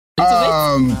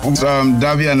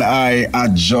Dabi and I are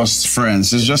just friends.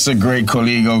 She's just a great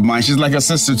colleague of mine. She's like a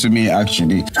sister to me,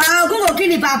 actually.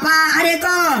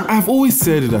 I've always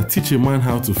said that teach a man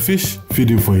how to fish, feed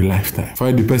him for a lifetime.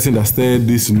 Find the person that started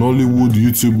these Nollywood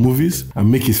YouTube movies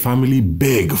and make his family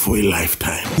beg for a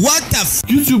lifetime. What the f?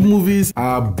 YouTube movies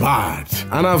are bad,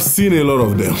 and I've seen a lot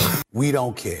of them. We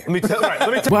don't care.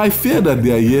 But I fear that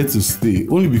they are here to stay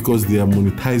only because they are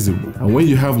monetizable. And when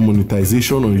you have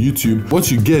monetization on YouTube, what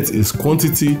you get is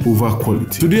quantity over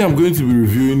quality. Today I'm going to be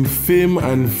reviewing Fame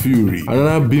and Fury,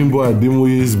 another Bimbo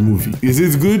Ademoye's movie. Is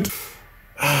it good?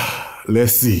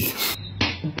 Let's see.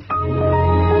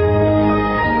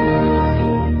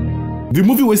 The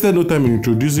movie wasted no time in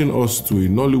introducing us to a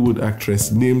Nollywood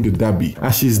actress named Dabi,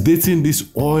 as she's dating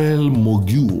this oil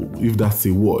mogul, if that's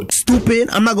a word. Stupid,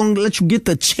 I'm not gonna let you get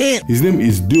the chance. His name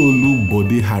is Deolu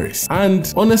Bode Harris. And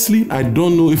honestly, I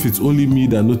don't know if it's only me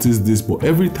that noticed this, but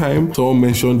every time someone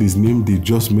mentioned his name, they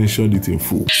just mentioned it in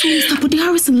full. So Mr. Bode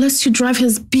Harris lets you drive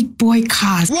his big boy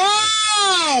cars.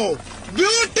 Wow!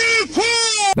 Beautiful!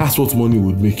 That's what money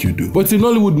would make you do. But in a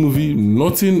Nollywood movie,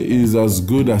 nothing is as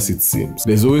good as it seems.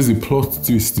 There's always a plot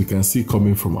twist you can see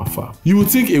coming from afar. You would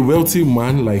think a wealthy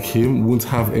man like him won't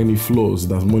have any flaws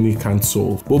that money can't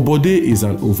solve. But Bode is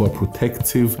an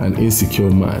overprotective and insecure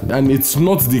man. And it's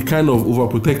not the kind of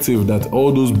overprotective that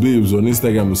all those babes on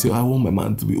Instagram will say, I want my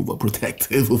man to be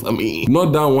overprotective over me.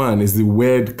 Not that one, it's the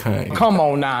weird kind. Come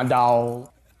on now, dog.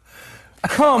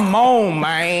 Come on,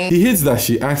 man. He hates that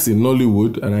she acts in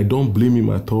Nollywood, and I don't blame him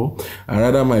at all. I'd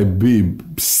rather my babe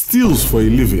steals for a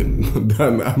living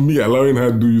than me allowing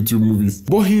her to do YouTube movies.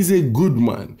 But he's a good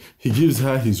man. He gives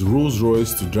her his Rolls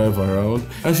Royce to drive around,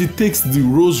 and she takes the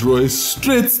Rolls Royce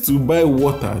straight to buy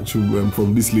water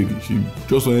from this lady. She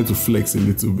just wanted to flex a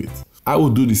little bit. I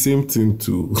would do the same thing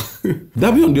too.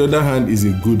 Dabi, on the other hand, is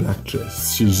a good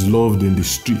actress. She's loved in the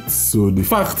streets. So the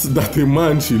fact that a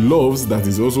man she loves that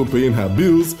is also paying her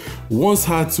bills wants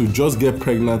her to just get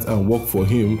pregnant and work for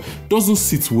him doesn't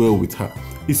sit well with her.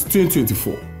 It's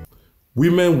 2024.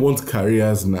 Women want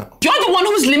careers now. You're the one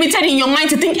who's limited in your mind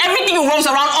to think everything revolves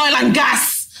around oil and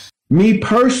gas. Me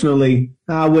personally,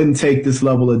 I wouldn't take this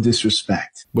level of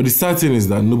disrespect. But the sad thing is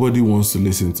that nobody wants to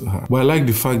listen to her. But I like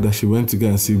the fact that she went to go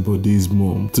and see Bode's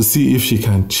mom to see if she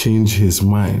can change his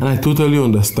mind. And I totally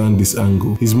understand this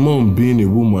angle. His mom, being a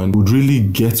woman, would really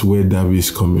get where Dabi is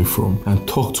coming from and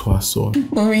talk to her son.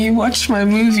 When you watch my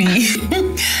movie,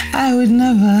 I would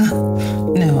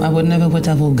never put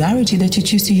a vulgarity that you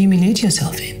choose to humiliate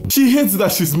yourself in. She hates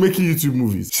that she's making YouTube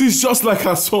movies. She's just like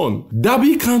her son.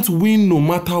 Dabi can't win no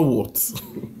matter what.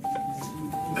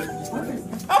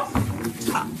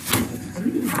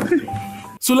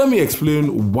 So let me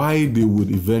explain why they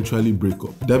would eventually break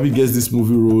up. Dabi gets this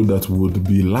movie role that would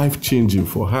be life-changing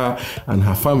for her and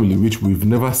her family, which we've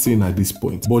never seen at this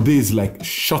point. Bode is like,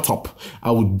 shut up, I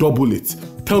will double it.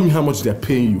 Tell me how much they're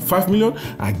paying you. 5 million?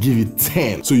 I give you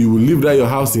 10. So you will leave at your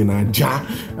house in Ajah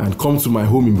and come to my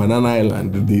home in Banana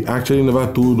Island. They actually never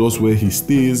told us where he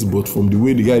stays, but from the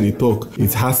way the guy they talk,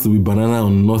 it has to be banana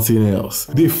and nothing else.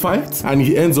 They fight and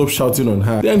he ends up shouting on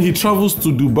her. Then he travels to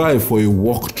Dubai for a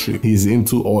work trip. He's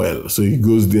into oil, so he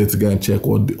goes there to go and check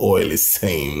what the oil is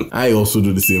saying. I also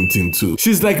do the same thing too.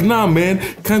 She's like, nah man,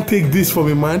 can't take this from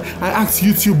me, man. I act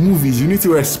YouTube movies, you need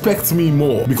to respect me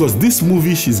more. Because this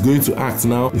movie she's going to act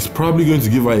now is probably going to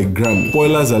give her a Grammy.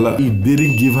 Spoilers alert, it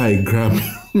didn't give her a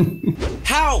Grammy.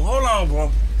 How? Hold on,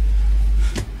 bro.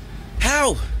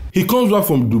 How? He comes back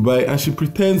from Dubai and she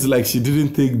pretends like she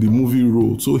didn't take the movie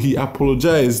role. So he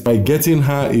apologized by getting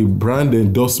her a brand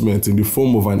endorsement in the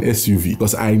form of an SUV.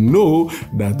 Because I know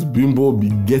that Bimbo be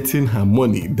getting her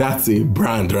money. That's a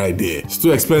brand right there. It's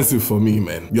too expensive for me,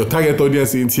 man. Your target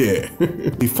audience ain't here.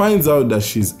 He finds out that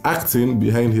she's acting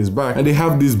behind his back and they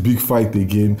have this big fight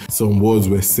again. Some words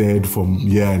were said from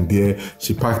here and there.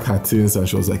 She packed her things and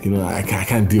she was like, you know, I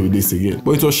can't deal with this again.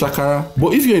 But it was Shakara.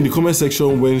 But if you're in the comment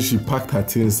section when she packed her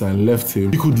things and left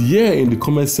him, you could hear in the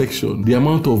comment section the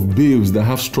amount of babes that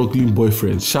have struggling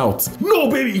boyfriends shout, "No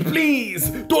baby,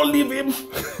 please, don't leave him.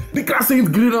 The grass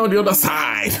ain't green on the other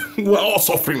side. We're all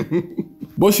suffering."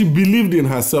 But she believed in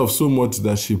herself so much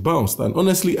that she bounced, and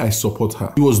honestly, I support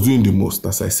her. He was doing the most,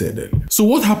 as I said earlier. So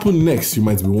what happened next, you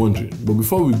might be wondering. But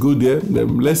before we go there,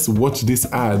 let's watch this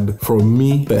ad from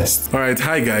me first. All right,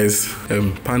 hi guys.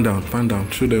 Pan down,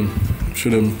 show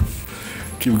them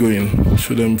Keep going.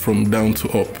 Show them from down to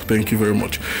up. Thank you very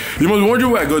much. You must be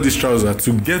wondering where I got this trouser.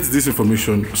 To get this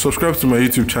information, subscribe to my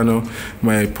YouTube channel,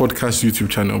 my podcast YouTube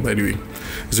channel, by the way.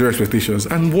 Zero Expectations.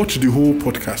 And watch the whole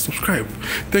podcast. Subscribe.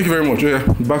 Thank you very much. Yeah,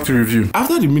 back to review.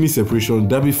 After the mini separation,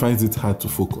 Dabby finds it hard to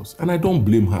focus. And I don't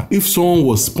blame her. If someone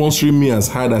was sponsoring me as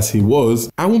hard as he was,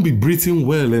 I won't be breathing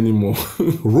well anymore.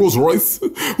 Rolls Royce?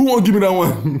 Who won't give me that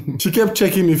one? She kept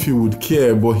checking if he would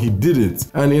care, but he didn't.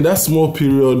 And in that small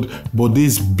period,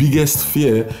 Bode's biggest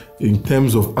fear in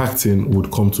terms of acting would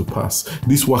come to pass.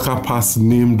 This waka pass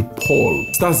named Paul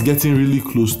starts getting really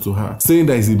close to her, saying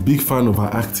that he's a big fan of her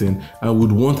acting and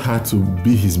would want her to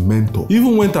be his mentor. He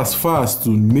even went as far as to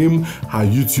name her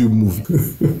YouTube movie.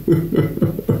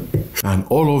 And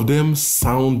all of them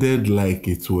sounded like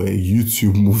it were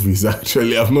YouTube movies,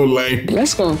 actually. I'm not lying.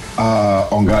 Let's go.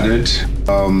 Unguarded,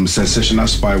 Sensational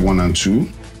Spy 1 and 2.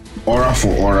 Aura for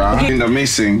Aura, The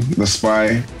Amazing, The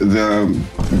Spy, the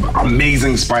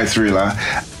amazing spy thriller,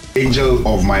 Angel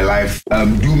of My Life,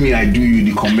 Do Me, I Do You,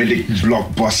 the comedic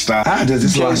blockbuster. There's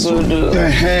this last one.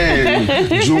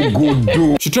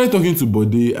 Jogodo. She tried talking to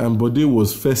Bode, and Bode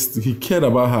was first, he cared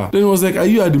about her. Then he was like, are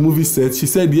you at the movie set? She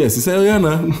said yes. He said, oh yeah,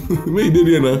 nah. Where you did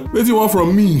here, nah? What do you want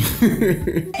from me?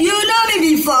 You know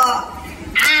me before.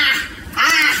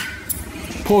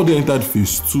 Paul then entered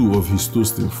phase 2 of his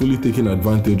toasting, fully taking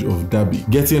advantage of Dabby,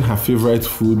 getting her favorite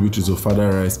food, which is ofada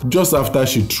rice, just after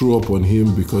she threw up on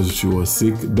him because she was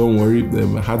sick. Don't worry,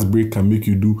 heartbreak can make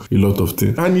you do a lot of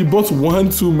things. And he bought one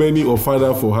too many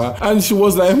ofada for her, and she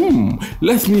was like,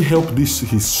 let me help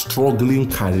his struggling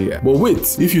career. But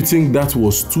wait, if you think that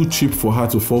was too cheap for her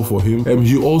to fall for him,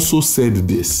 he also said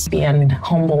this. Being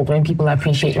humbled when people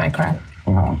appreciate my craft.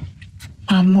 Wow.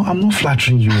 I'm not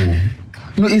flattering you.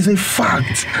 No, it's a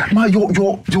fact. Man,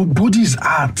 your body's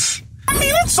art. I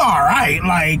mean, it's all right.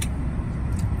 Like,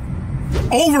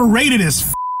 overrated as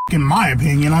f, in my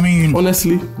opinion. I mean,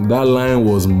 honestly, that line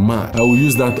was mad. I will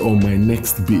use that on my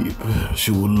next babe.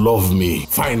 She will love me.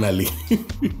 Finally.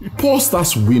 Paul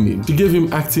starts winning. She gave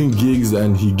him acting gigs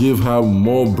and he gave her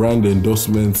more brand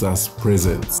endorsements as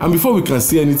presents. And before we can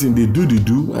see anything, they do the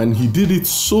do, and he did it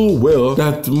so well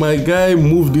that my guy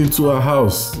moved into her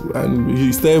house and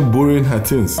he started borrowing her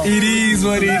things. It is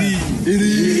what it is. It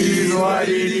is what it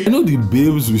is. I know the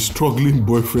babes with struggling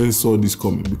boyfriends saw this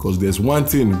coming, because there's one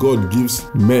thing God gives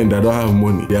men that don't have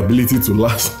money: the ability to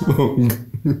last long.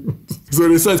 So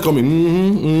they saw it coming.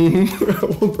 I'm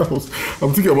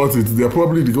thinking about it. They're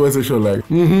probably in the comment section like,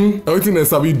 everything that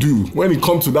Sabi do when it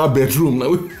comes to that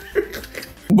bedroom.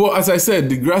 But as I said,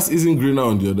 the grass isn't greener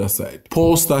on the other side.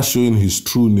 Paul starts showing his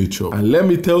true nature. And let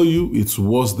me tell you, it's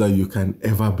worse than you can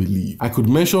ever believe. I could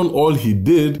mention all he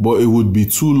did, but it would be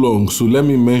too long. So let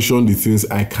me mention the things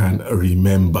I can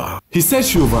remember. He said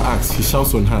she overacts. He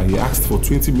shouts on her. He asked for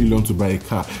 20 million to buy a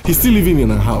car. He's still living in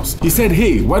her house. He said,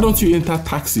 hey, why don't you enter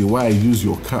taxi while I use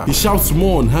your car? He shouts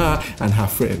more on her and her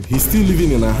friend. He's still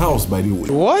living in her house, by the way.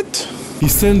 What? He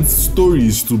sends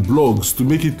stories to blogs to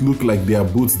make it look like they are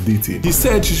both dating. He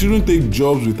said she shouldn't take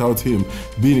jobs without him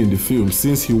being in the film,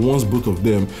 since he wants both of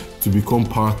them to become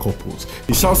power couples.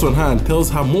 He shouts on her and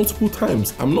tells her multiple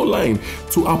times, I'm not lying,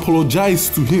 to apologize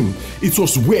to him. It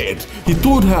was weird. He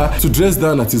told her to dress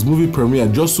down at his movie premiere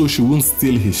just so she wouldn't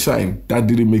steal his shine. That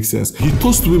didn't make sense. He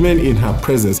toasts women in her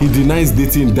presence. He denies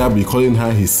dating Dabby, calling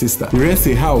her his sister. He rents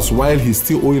a house while he's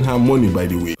still owing her money, by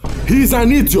the way. He's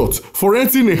an idiot for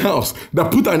renting a house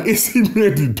that put an AC near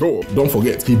the door. Don't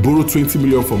forget, he borrowed 20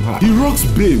 million from her. He rocks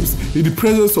babes in the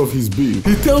presence of his babe.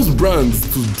 He tells brands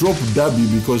to drop Dabby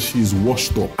because she's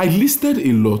washed up. I listed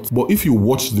a lot, but if you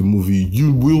watch the movie,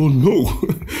 you will know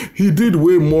he did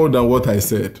way more than what I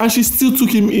said. And she still took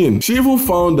him in. She even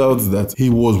found out that he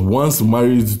was once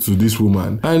married to this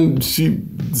woman, and she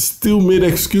still made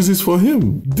excuses for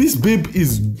him. This babe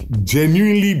is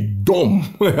genuinely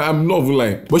dumb. I'm not even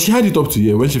lying. But she had it up to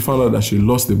here when she found out that she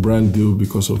lost the brand deal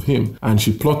because of him, and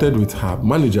she plotted with her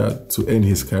manager to end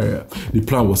his career. The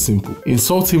plan was simple: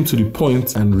 insult him to the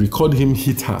point and record him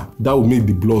hit her. That would make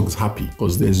the blogs happy,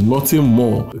 because there's nothing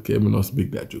more. Okay, let me not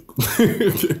make that joke.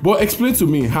 Okay. But explain to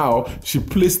me how she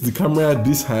placed the camera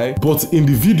this high, but in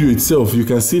the video itself you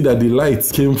can see that the light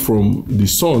came from the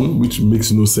sun, which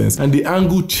makes no sense, and the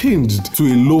angle changed to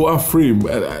a lower frame,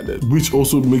 which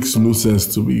also makes no sense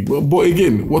to me. But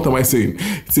again, what am I saying?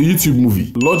 It's a a YouTube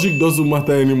movie. Logic doesn't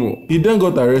matter anymore. He then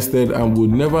got arrested and would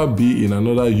never be in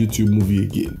another YouTube movie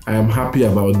again. I am happy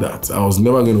about that. I was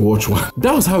never going to watch one.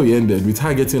 That was how he ended, with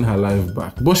her getting her life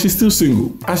back. But she's still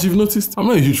single. As you've noticed, I'm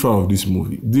not a huge fan of this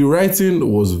movie. The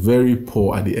writing was very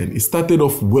poor at the end. It started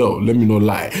off well, let me not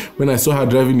lie. When I saw her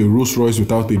driving a Rolls Royce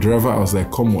without a driver, I was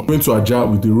like, come on. Going to Ajah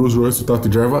with the Rolls Royce without a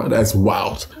driver? That's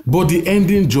wild. But the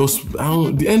ending just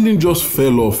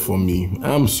fell off for me.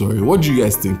 I'm sorry. What do you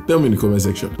guys think? Tell me in the comment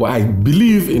section. But I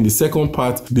believe in the second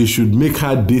part, they should make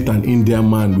her date an Indian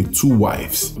man with 2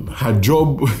 wives. Her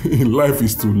job in life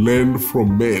is to learn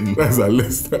from men. That's a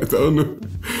list. I don't know.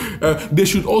 They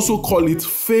should also call it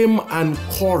Fame and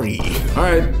Corey.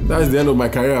 Alright, that's the end of my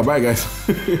career. Bye guys.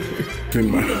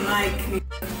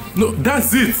 No,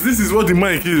 that's it. This is what the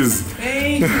mic is.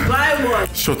 Hey, buy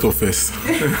one. Shut up first.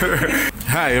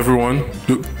 Hi everyone.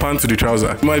 Look, pan to the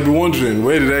trouser. You might be wondering,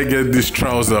 where did I get this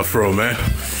trouser from, man?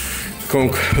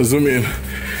 Come, zoom in.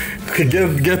 Okay,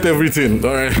 get everything.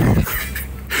 Alright.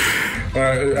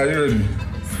 Alright, are you ready?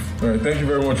 Alright, thank you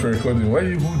very much for recording. Why are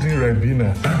you holding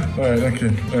Ribena? Alright,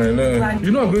 okay. Alright,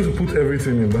 you know I'm going to put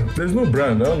everything in, but there's no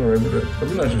brand. I don't know Ribena.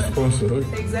 Ribena is your sponsor.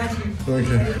 Okay. Exactly.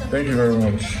 Okay, thank you very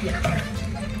much.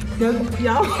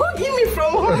 Y'all give me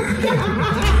from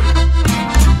home.